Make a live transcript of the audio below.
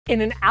In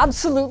an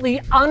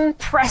absolutely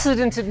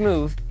unprecedented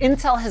move,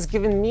 Intel has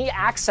given me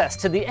access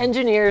to the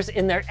engineers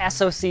in their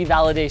SoC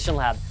validation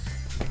lab.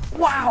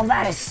 Wow,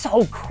 that is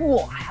so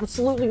cool. I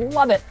absolutely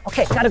love it.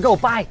 Okay, gotta go,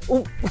 bye.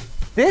 Ooh.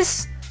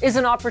 This is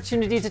an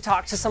opportunity to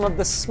talk to some of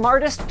the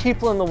smartest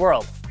people in the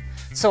world.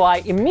 So I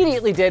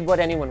immediately did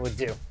what anyone would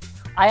do.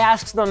 I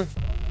asked them,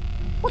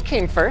 what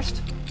came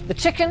first, the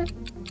chicken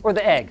or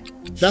the egg?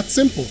 That's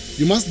simple.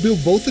 You must build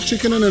both the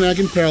chicken and an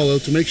egg in parallel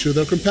to make sure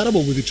they're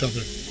compatible with each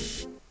other.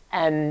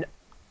 An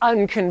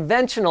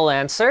unconventional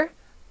answer,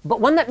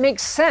 but one that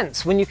makes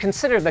sense when you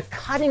consider the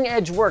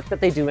cutting-edge work that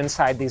they do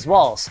inside these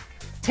walls.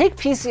 Take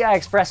PCI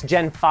Express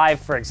Gen 5,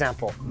 for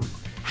example.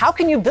 How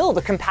can you build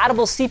a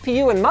compatible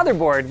CPU and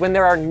motherboard when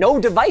there are no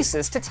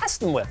devices to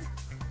test them with?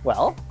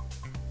 Well,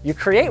 you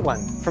create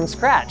one from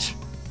scratch.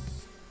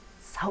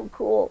 So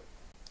cool.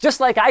 Just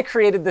like I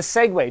created this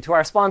segue to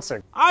our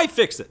sponsor.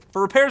 iFixit.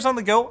 For repairs on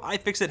the go,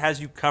 iFixit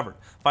has you covered.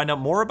 Find out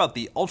more about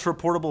the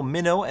ultra-portable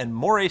Minnow and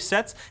Moray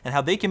sets and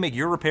how they can make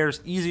your repairs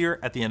easier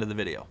at the end of the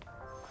video.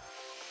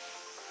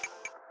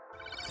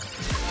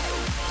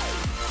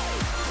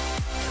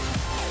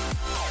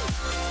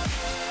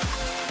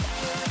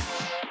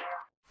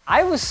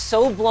 I was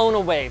so blown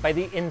away by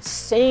the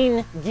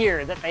insane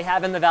gear that they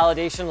have in the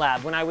validation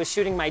lab when I was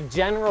shooting my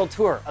general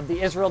tour of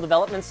the Israel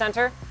Development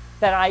Center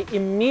that I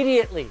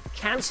immediately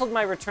canceled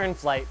my return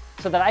flight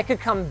so that I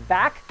could come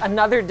back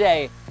another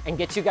day and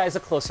get you guys a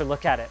closer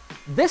look at it.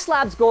 This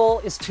lab's goal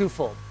is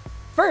twofold.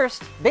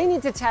 First, they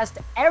need to test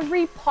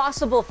every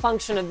possible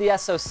function of the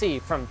SoC,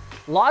 from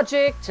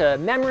logic to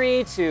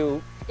memory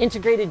to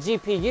integrated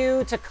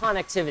GPU to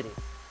connectivity.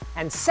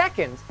 And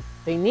second,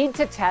 they need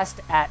to test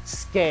at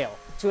scale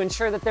to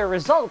ensure that their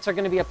results are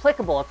going to be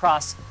applicable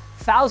across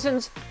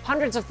thousands,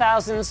 hundreds of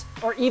thousands,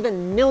 or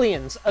even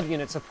millions of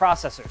units of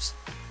processors.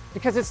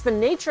 Because it's the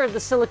nature of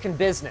the silicon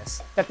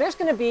business that there's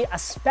going to be a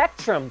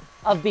spectrum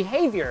of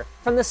behavior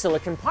from the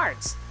silicon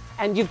parts.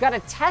 And you've got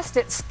to test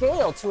at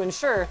scale to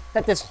ensure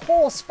that this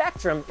whole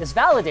spectrum is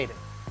validated.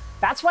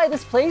 That's why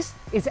this place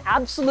is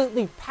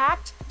absolutely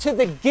packed to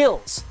the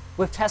gills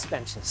with test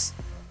benches.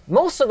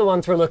 Most of the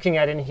ones we're looking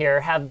at in here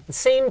have the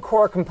same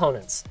core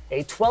components: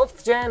 a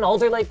 12th gen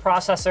Alder Lake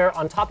processor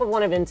on top of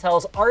one of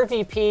Intel's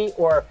RVP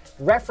or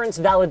Reference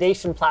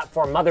Validation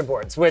Platform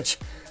motherboards, which,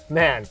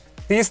 man,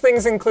 these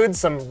things include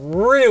some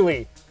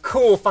really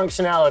cool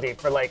functionality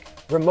for like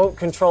remote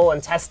control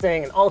and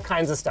testing and all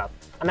kinds of stuff.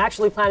 I'm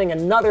actually planning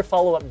another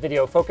follow-up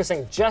video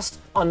focusing just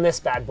on this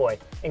bad boy,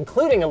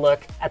 including a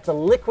look at the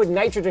liquid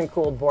nitrogen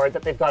cooled board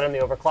that they've got in the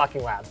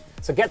overclocking lab.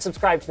 So get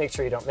subscribed to make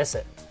sure you don't miss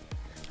it.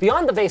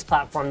 Beyond the base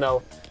platform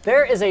though,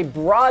 there is a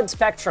broad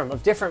spectrum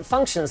of different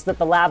functions that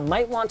the lab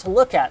might want to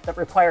look at that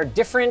require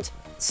different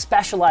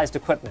specialized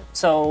equipment.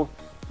 So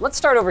let's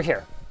start over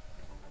here.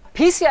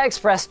 PCI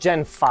Express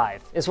Gen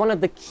 5 is one of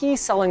the key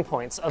selling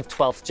points of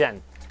 12th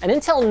gen. And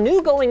Intel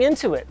knew going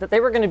into it that they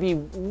were going to be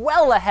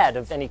well ahead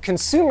of any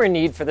consumer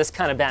need for this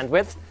kind of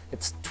bandwidth.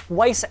 It's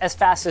twice as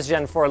fast as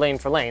Gen 4 lane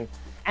for lane,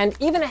 and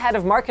even ahead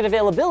of market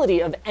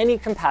availability of any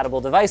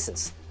compatible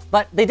devices.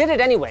 But they did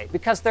it anyway,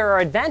 because there are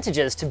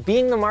advantages to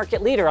being the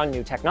market leader on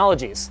new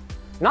technologies.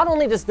 Not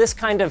only does this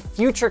kind of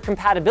future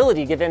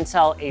compatibility give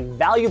Intel a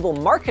valuable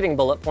marketing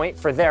bullet point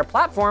for their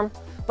platform,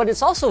 but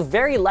it's also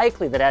very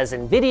likely that as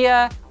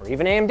NVIDIA or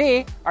even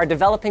AMD are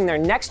developing their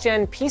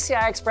next-gen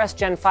PCI Express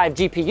Gen 5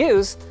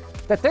 GPUs,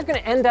 that they're going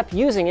to end up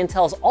using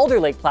Intel's Alder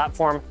Lake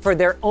platform for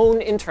their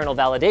own internal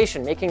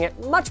validation, making it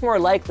much more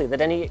likely that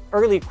any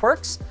early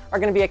quirks are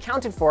going to be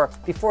accounted for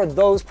before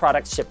those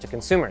products ship to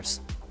consumers.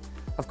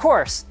 Of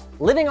course,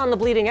 living on the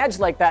bleeding edge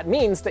like that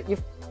means that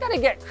you've got to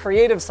get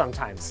creative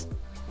sometimes.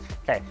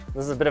 Okay,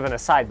 this is a bit of an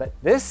aside, but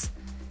this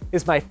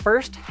is my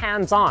first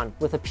hands-on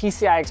with a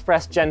PCI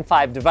Express Gen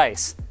 5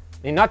 device.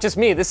 I mean, not just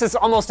me, this is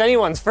almost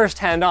anyone's first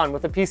hand-on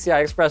with a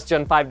PCI Express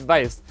Gen 5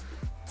 device.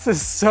 This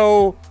is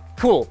so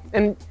cool.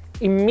 And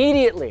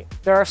immediately,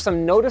 there are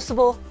some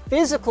noticeable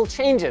physical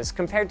changes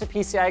compared to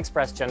PCI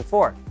Express Gen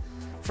 4.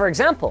 For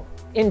example,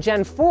 in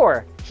Gen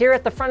 4, here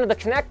at the front of the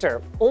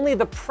connector, only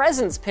the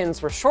presence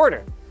pins were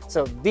shorter.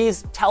 So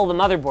these tell the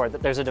motherboard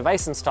that there's a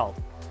device installed.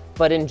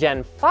 But in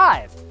Gen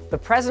 5, the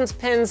presence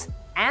pins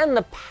and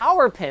the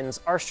power pins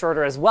are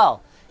shorter as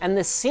well. And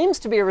this seems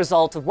to be a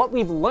result of what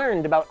we've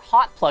learned about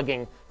hot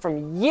plugging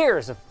from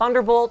years of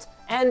Thunderbolt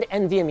and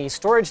NVMe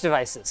storage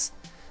devices.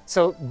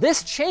 So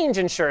this change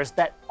ensures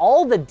that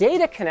all the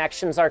data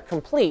connections are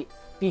complete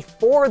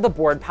before the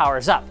board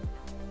powers up.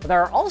 But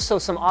there are also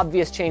some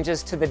obvious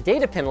changes to the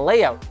data pin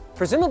layout,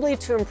 presumably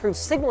to improve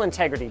signal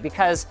integrity,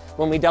 because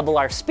when we double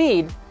our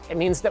speed, it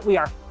means that we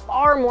are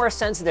far more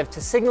sensitive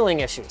to signaling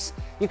issues.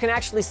 You can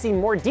actually see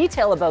more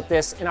detail about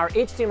this in our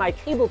HDMI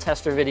cable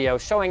tester video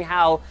showing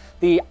how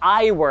the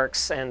eye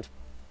works and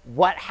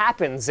what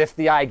happens if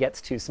the eye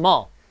gets too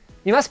small.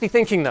 You must be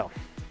thinking though,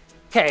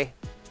 okay,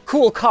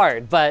 cool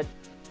card, but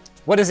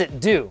what does it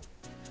do?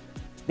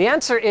 The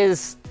answer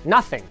is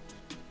nothing,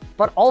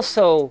 but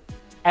also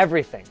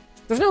everything.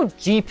 There's no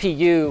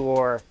GPU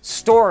or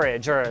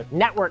storage or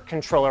network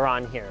controller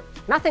on here,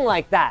 nothing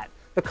like that.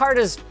 the card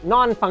is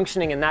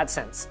non-functioning in that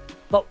sense.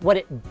 But what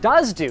it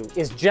does do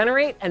is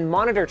generate and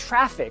monitor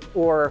traffic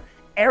or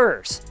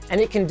errors, and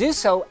it can do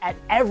so at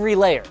every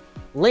layer: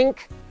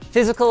 link,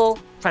 physical,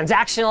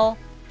 transactional,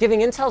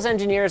 giving Intel's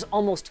engineers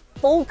almost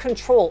full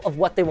control of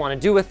what they want to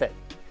do with it.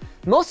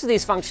 Most of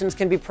these functions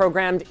can be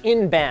programmed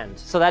in band,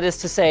 so that is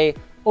to say,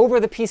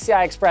 over the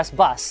PCI Express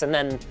bus, and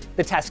then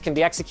the test can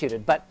be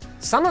executed. But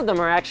some of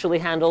them are actually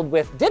handled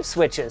with dip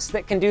switches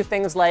that can do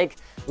things like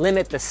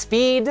limit the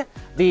speed,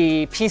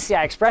 the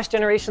PCI Express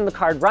generation the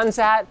card runs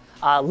at,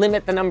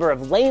 limit the number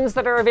of lanes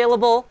that are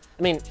available.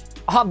 I mean,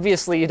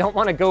 obviously you don't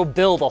want to go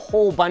build a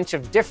whole bunch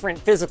of different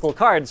physical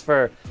cards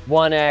for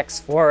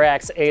 1x,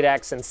 4x,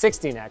 8x, and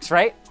 16x,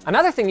 right?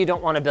 Another thing you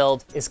don't want to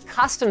build is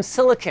custom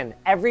silicon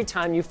every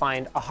time you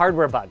find a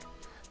hardware bug.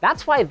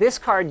 That's why this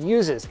card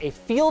uses a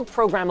field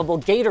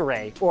programmable gate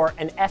array, or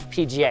an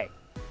FPGA.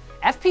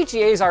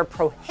 FPGAs are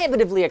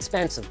prohibitively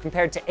expensive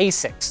compared to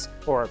ASICs,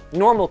 or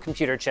normal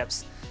computer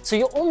chips, so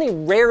you'll only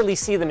rarely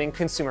see them in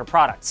consumer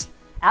products.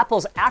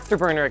 Apple's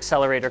Afterburner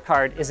accelerator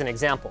card is an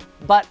example.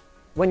 But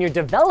when you're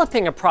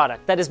developing a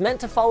product that is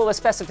meant to follow a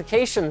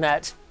specification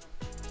that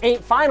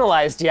ain't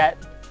finalized yet,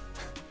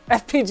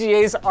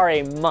 FPGAs are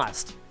a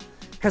must.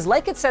 Because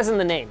like it says in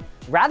the name,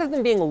 rather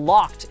than being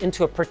locked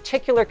into a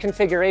particular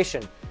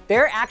configuration,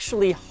 they're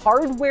actually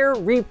hardware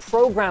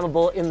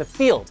reprogrammable in the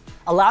field,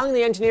 allowing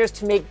the engineers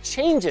to make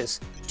changes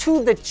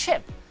to the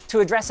chip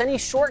to address any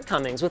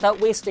shortcomings without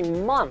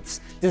wasting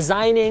months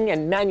designing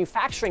and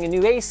manufacturing a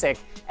new ASIC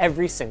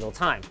every single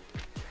time.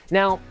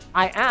 Now,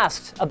 I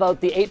asked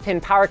about the 8-pin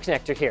power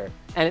connector here,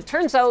 and it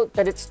turns out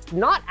that it's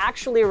not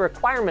actually a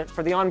requirement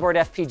for the onboard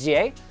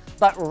FPGA,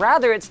 but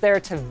rather it's there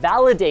to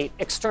validate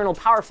external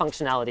power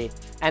functionality.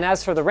 And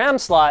as for the RAM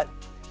slot,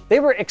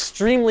 they were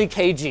extremely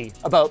cagey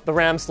about the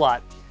RAM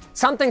slot.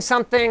 Something,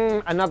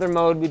 something, another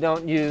mode we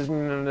don't use,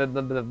 blah,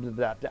 blah, blah,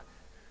 blah, blah.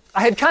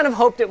 I had kind of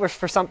hoped it was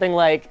for something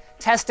like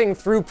testing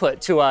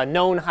throughput to a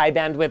known high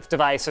bandwidth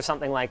device or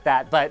something like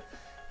that, but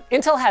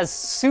Intel has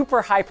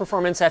super high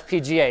performance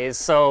FPGAs,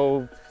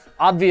 so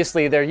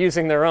obviously they're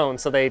using their own,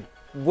 so they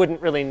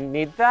wouldn't really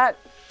need that.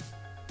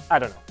 I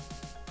don't know.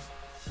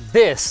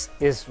 This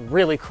is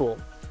really cool.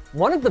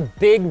 One of the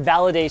big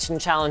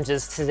validation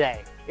challenges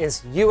today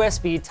is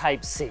USB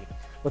Type-C.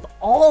 With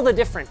all the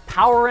different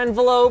power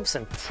envelopes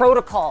and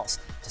protocols,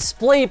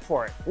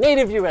 DisplayPort,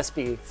 native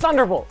USB,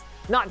 Thunderbolt,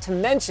 not to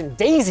mention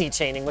daisy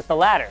chaining with the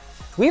latter,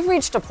 we've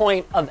reached a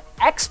point of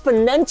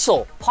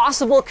exponential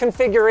possible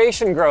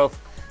configuration growth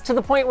to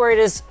the point where it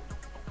is,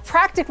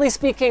 practically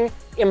speaking,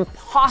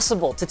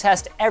 impossible to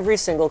test every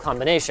single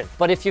combination.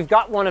 But if you've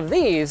got one of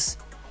these,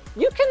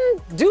 you can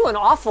do an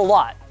awful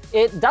lot.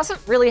 It doesn't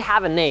really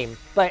have a name,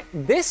 but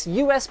this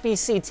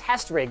USB-C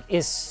test rig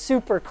is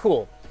super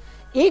cool.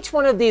 Each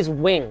one of these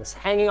wings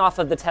hanging off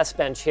of the test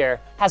bench here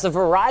has a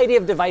variety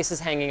of devices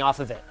hanging off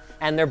of it,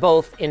 and they're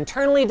both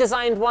internally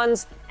designed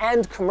ones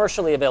and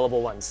commercially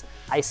available ones.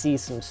 I see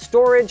some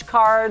storage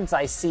cards,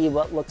 I see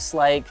what looks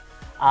like,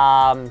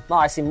 well,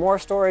 I see more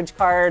storage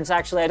cards.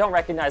 Actually, I don't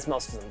recognize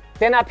most of them.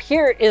 Then up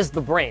here is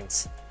the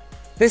brains.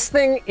 This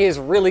thing is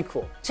really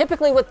cool.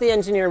 Typically what the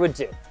engineer would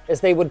do is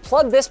they would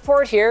plug this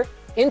port here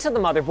into the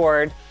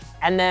motherboard,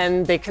 and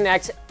then they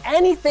connect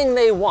anything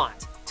they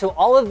want to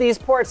all of these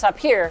ports up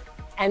here,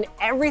 and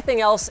everything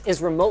else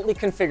is remotely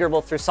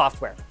configurable through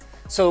software.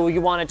 So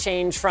you want to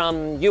change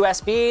from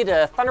USB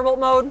to Thunderbolt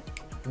mode?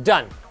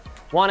 Done.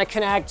 Want to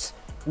connect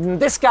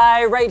this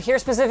guy right here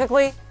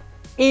specifically?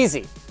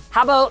 Easy.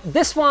 How about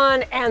this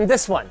one and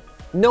this one?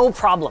 No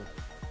problem.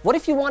 What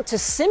if you want to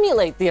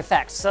simulate the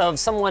effects of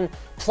someone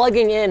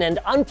plugging in and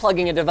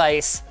unplugging a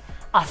device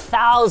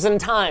 1,000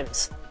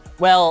 times?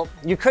 Well,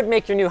 you could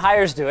make your new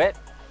hires do it,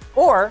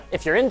 or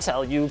if you're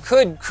Intel, you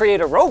could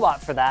create a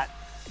robot for that.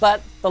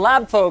 But the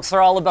lab folks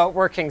are all about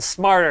working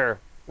smarter,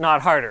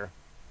 not harder.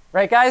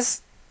 Right,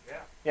 guys?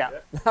 Yeah,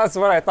 that's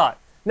what I thought.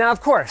 Now,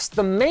 of course,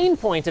 the main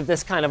point of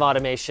this kind of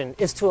automation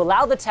is to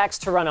allow the techs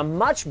to run a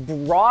much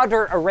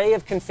broader array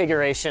of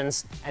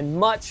configurations and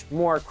much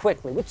more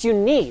quickly, which you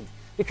need,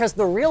 because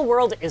the real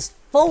world is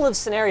full of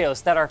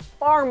scenarios that are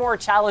far more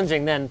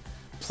challenging than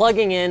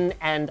plugging in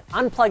and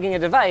unplugging a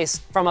device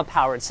from a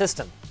powered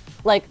system.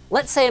 Like,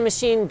 let's say a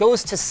machine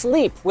goes to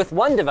sleep with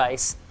one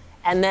device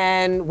and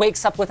then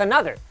wakes up with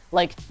another.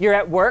 Like, you're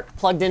at work,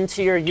 plugged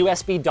into your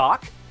USB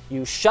dock,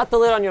 you shut the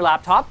lid on your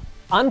laptop,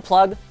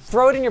 unplug,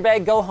 throw it in your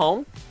bag, go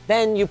home,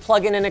 then you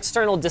plug in an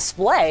external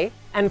display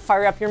and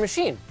fire up your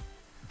machine.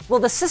 Well,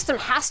 the system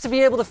has to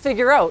be able to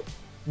figure out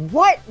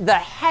what the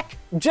heck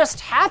just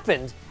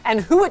happened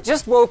and who it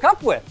just woke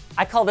up with.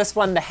 I call this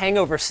one the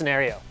hangover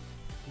scenario.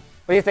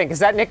 What do you think? Is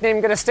that nickname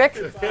gonna stick?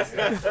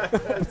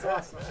 That's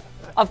awesome.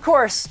 Of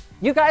course,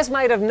 you guys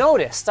might have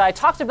noticed I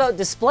talked about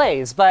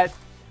displays, but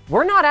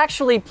we're not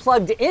actually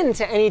plugged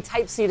into any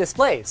Type-C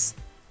displays.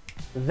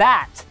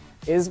 That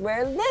is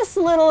where this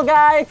little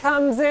guy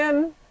comes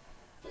in.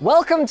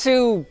 Welcome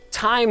to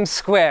Times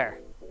Square.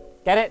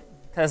 Get it?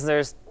 Because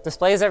there's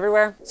displays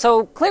everywhere.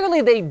 So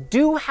clearly they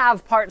do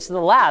have parts of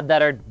the lab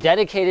that are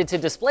dedicated to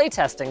display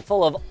testing,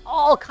 full of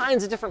all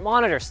kinds of different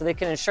monitors, so they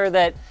can ensure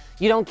that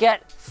you don't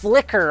get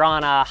flicker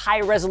on a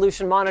high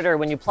resolution monitor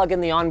when you plug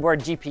in the onboard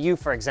GPU,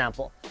 for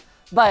example.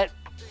 But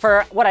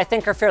for what I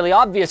think are fairly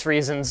obvious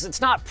reasons,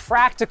 it's not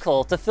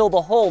practical to fill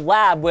the whole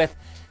lab with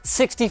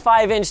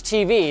 65-inch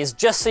TVs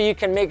just so you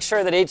can make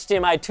sure that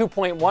HDMI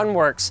 2.1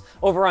 works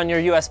over on your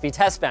USB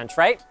test bench,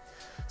 right?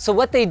 So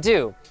what they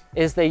do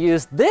is they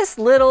use this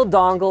little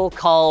dongle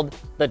called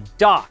the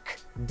dock,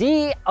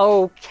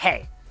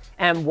 D-O-K.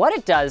 And what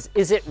it does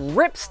is it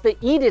rips the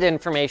EDID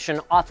information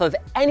off of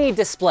any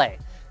display.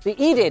 The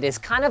EDID is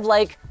kind of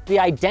like the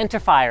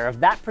identifier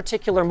of that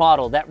particular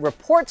model that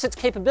reports its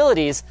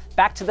capabilities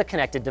back to the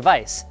connected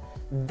device.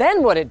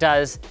 Then what it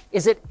does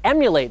is it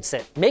emulates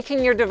it,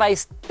 making your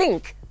device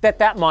think that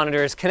that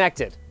monitor is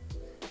connected.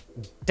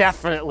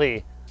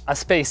 Definitely a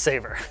space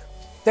saver.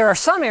 There are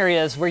some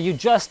areas where you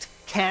just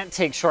can't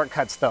take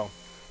shortcuts though.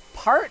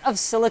 Part of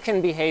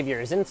silicon behavior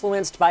is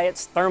influenced by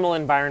its thermal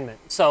environment.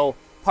 So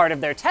part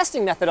of their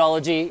testing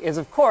methodology is,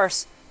 of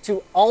course,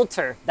 to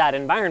alter that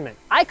environment.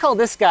 I call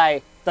this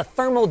guy the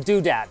thermal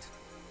doodad.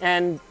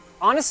 And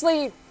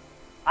honestly,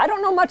 I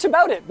don't know much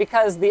about it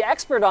because the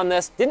expert on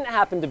this didn't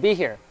happen to be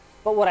here.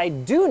 But what I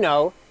do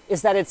know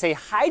is that it's a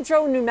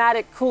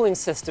hydropneumatic cooling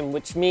system,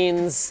 which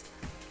means,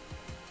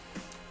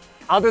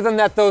 other than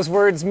that those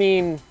words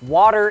mean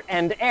water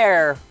and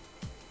air,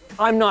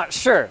 I'm not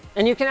sure.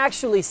 And you can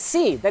actually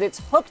see that it's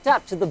hooked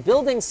up to the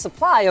building's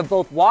supply of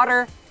both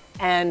water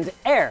and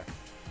air.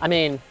 I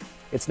mean,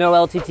 it's no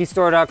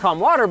LTTstore.com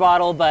water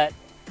bottle, but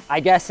I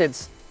guess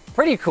it's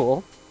pretty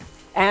cool.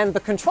 And the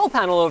control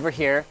panel over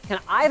here can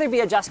either be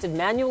adjusted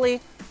manually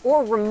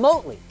or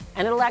remotely,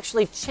 and it'll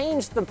actually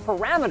change the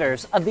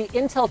parameters of the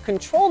Intel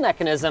control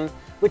mechanism,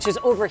 which is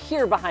over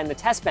here behind the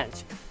test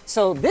bench.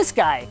 So this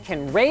guy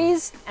can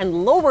raise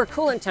and lower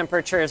coolant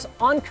temperatures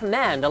on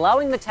command,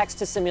 allowing the techs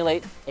to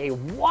simulate a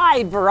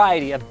wide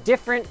variety of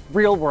different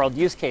real-world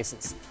use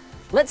cases.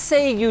 Let's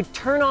say you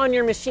turn on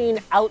your machine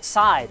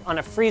outside on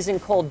a freezing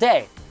cold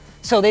day.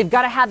 So they've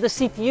got to have the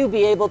CPU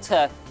be able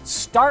to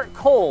start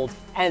cold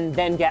and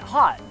then get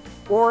hot.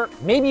 Or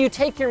maybe you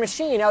take your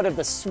machine out of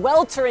the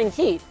sweltering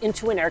heat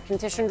into an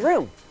air-conditioned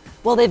room.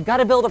 Well, they've got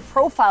to build a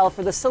profile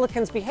for the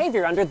silicon's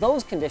behavior under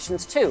those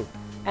conditions too.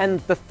 And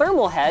the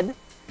thermal head,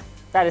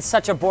 that is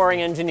such a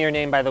boring engineer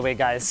name, by the way,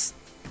 guys.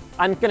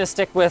 I'm gonna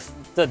stick with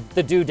the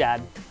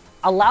doodad,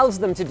 allows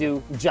them to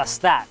do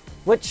just that,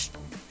 which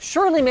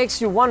surely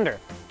makes you wonder,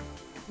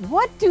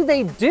 what do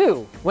they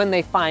do when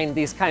they find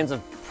these kinds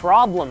of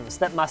problems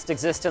that must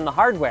exist in the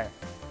hardware?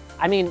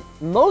 I mean,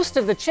 most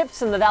of the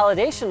chips in the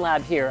validation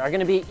lab here are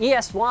gonna be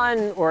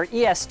ES1 or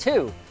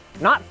ES2,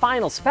 not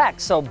final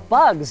specs, so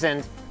bugs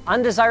and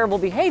undesirable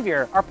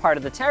behavior are part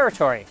of the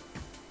territory.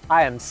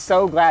 I am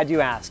so glad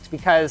you asked,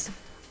 because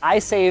I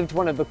saved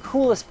one of the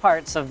coolest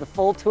parts of the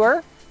full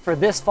tour for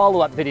this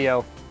follow-up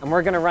video, and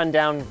we're gonna run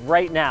down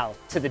right now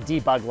to the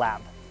Debug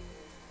Lab.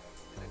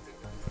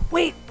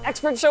 Wait,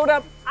 expert showed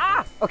up.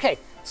 Okay,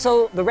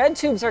 so the red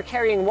tubes are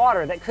carrying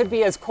water that could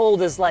be as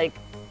cold as like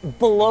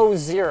below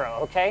zero,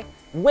 okay?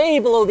 Way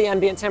below the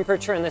ambient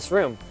temperature in this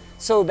room.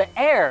 So the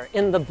air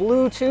in the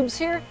blue tubes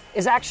here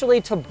is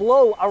actually to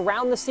blow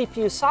around the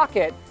CPU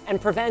socket and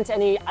prevent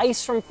any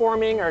ice from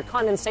forming or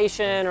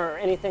condensation or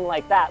anything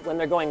like that when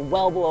they're going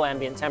well below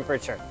ambient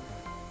temperature.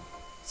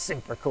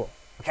 Super cool.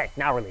 Okay,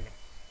 now we're leaving.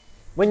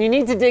 When you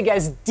need to dig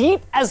as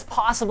deep as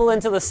possible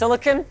into the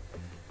silicon,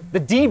 the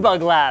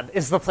Debug Lab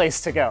is the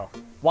place to go.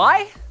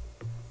 Why?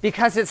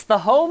 Because it's the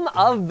home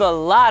of the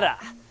LADA,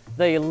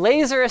 the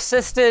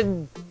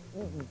laser-assisted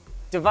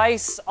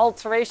device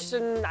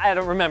alteration, I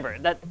don't remember.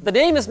 The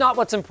name is not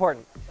what's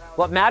important.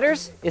 What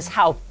matters is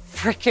how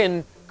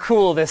frickin'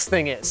 cool this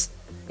thing is.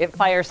 It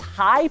fires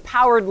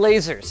high-powered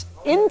lasers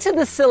into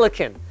the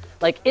silicon,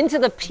 like into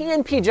the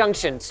PNP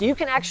junction, so you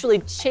can actually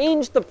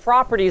change the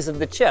properties of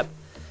the chip.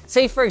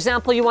 Say, for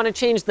example, you want to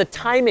change the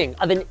timing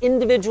of an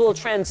individual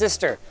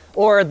transistor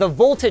or the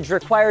voltage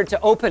required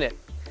to open it.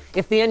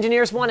 If the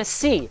engineers want to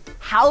see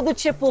how the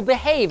chip will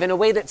behave in a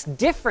way that's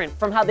different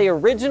from how they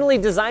originally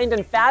designed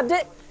and fabbed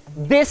it,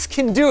 this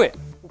can do it.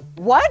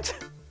 What?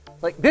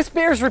 Like, this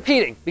bears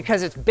repeating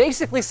because it's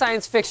basically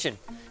science fiction.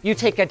 You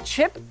take a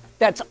chip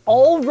that's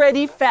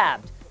already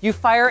fabbed, you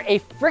fire a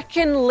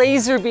frickin'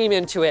 laser beam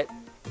into it,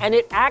 and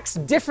it acts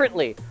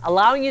differently,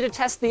 allowing you to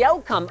test the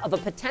outcome of a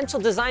potential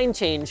design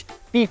change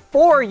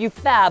before you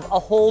fab a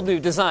whole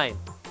new design.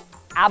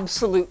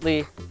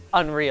 Absolutely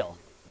unreal.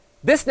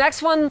 This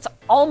next one's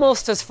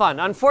almost as fun.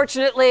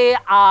 Unfortunately,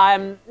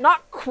 I'm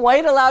not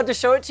quite allowed to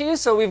show it to you,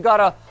 so we've got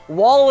a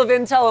wall of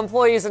Intel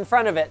employees in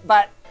front of it,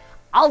 but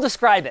I'll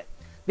describe it.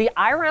 The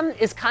IREM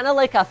is kind of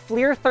like a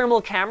FLIR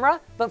thermal camera,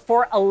 but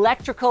for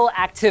electrical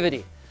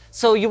activity.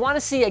 So you want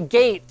to see a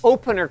gate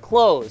open or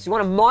close. You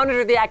want to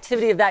monitor the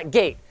activity of that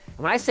gate. And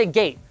when I say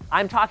gate,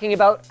 I'm talking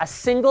about a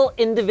single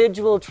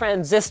individual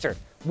transistor,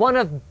 one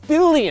of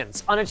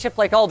billions on a chip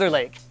like Alder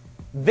Lake.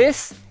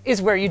 This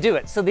is where you do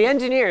it. So the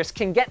engineers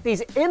can get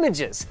these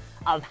images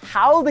of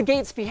how the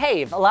gates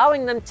behave,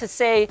 allowing them to,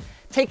 say,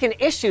 take an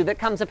issue that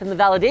comes up in the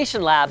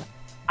validation lab,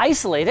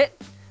 isolate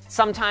it,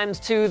 sometimes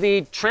to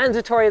the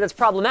transitory that's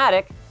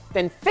problematic,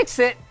 then fix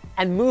it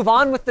and move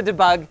on with the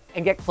debug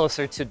and get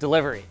closer to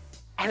delivery.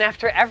 And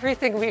after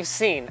everything we've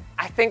seen,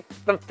 I think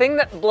the thing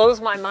that blows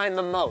my mind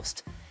the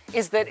most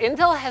is that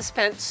Intel has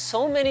spent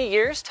so many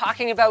years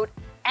talking about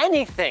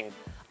anything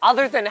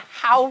other than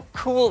how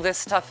cool this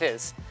stuff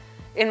is.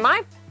 In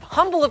my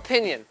humble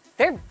opinion,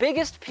 their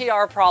biggest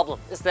PR problem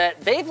is that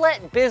they've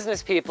let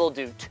business people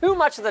do too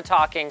much of the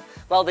talking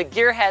while the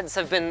gearheads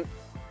have been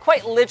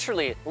quite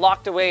literally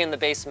locked away in the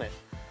basement.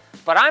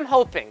 But I'm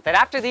hoping that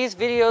after these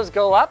videos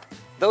go up,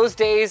 those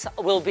days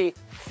will be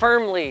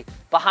firmly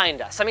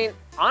behind us. I mean,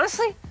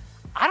 honestly,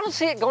 I don't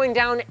see it going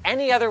down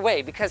any other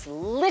way because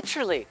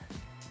literally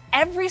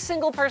every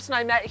single person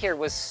I met here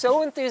was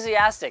so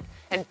enthusiastic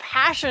and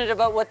passionate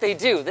about what they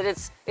do that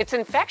it's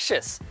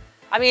infectious.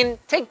 I mean,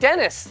 take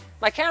Dennis,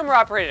 my camera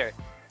operator.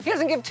 He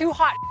doesn't give two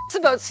hot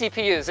about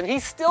CPUs and he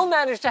still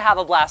managed to have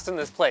a blast in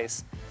this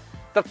place.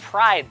 The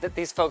pride that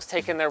these folks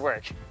take in their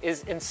work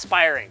is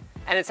inspiring,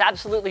 and it's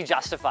absolutely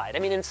justified. I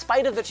mean, in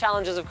spite of the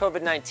challenges of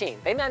COVID-19,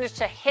 they managed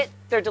to hit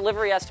their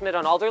delivery estimate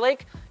on Alder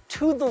Lake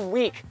to the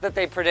week that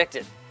they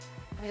predicted.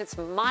 I mean, it's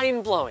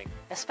mind-blowing,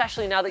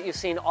 especially now that you've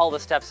seen all the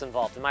steps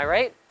involved, am I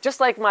right? Just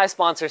like my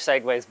sponsor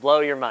segues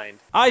blow your mind.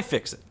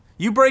 iFixit.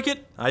 You break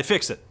it, I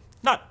fix it.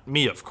 Not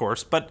me, of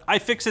course, but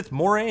iFixit's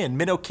Moray and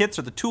Minnow kits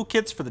are the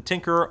toolkits for the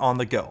tinkerer on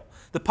the go.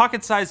 The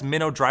pocket-sized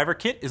Minnow driver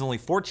kit is only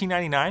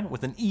 $14.99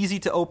 with an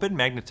easy-to-open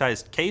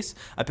magnetized case,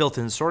 a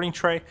built-in sorting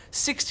tray,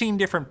 16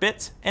 different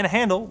bits, and a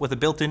handle with a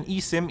built-in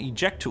eSIM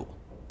eject tool.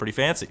 Pretty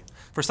fancy.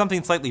 For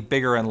something slightly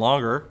bigger and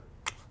longer,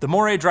 the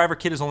Moray driver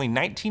kit is only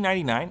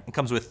 $19.99 and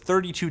comes with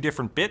 32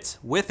 different bits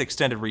with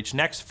extended reach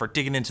necks for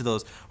digging into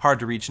those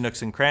hard-to-reach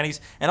nooks and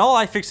crannies, and all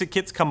iFixit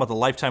kits come with a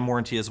lifetime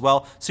warranty as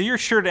well, so you're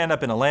sure to end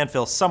up in a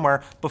landfill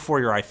somewhere before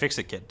your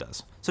iFixit kit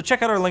does. So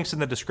check out our links in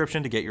the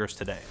description to get yours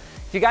today.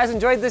 If you guys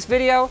enjoyed this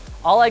video,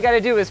 all I gotta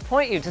do is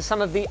point you to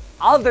some of the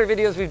other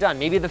videos we've done.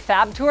 Maybe the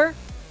fab tour?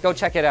 Go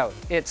check it out.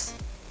 It's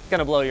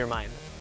gonna blow your mind.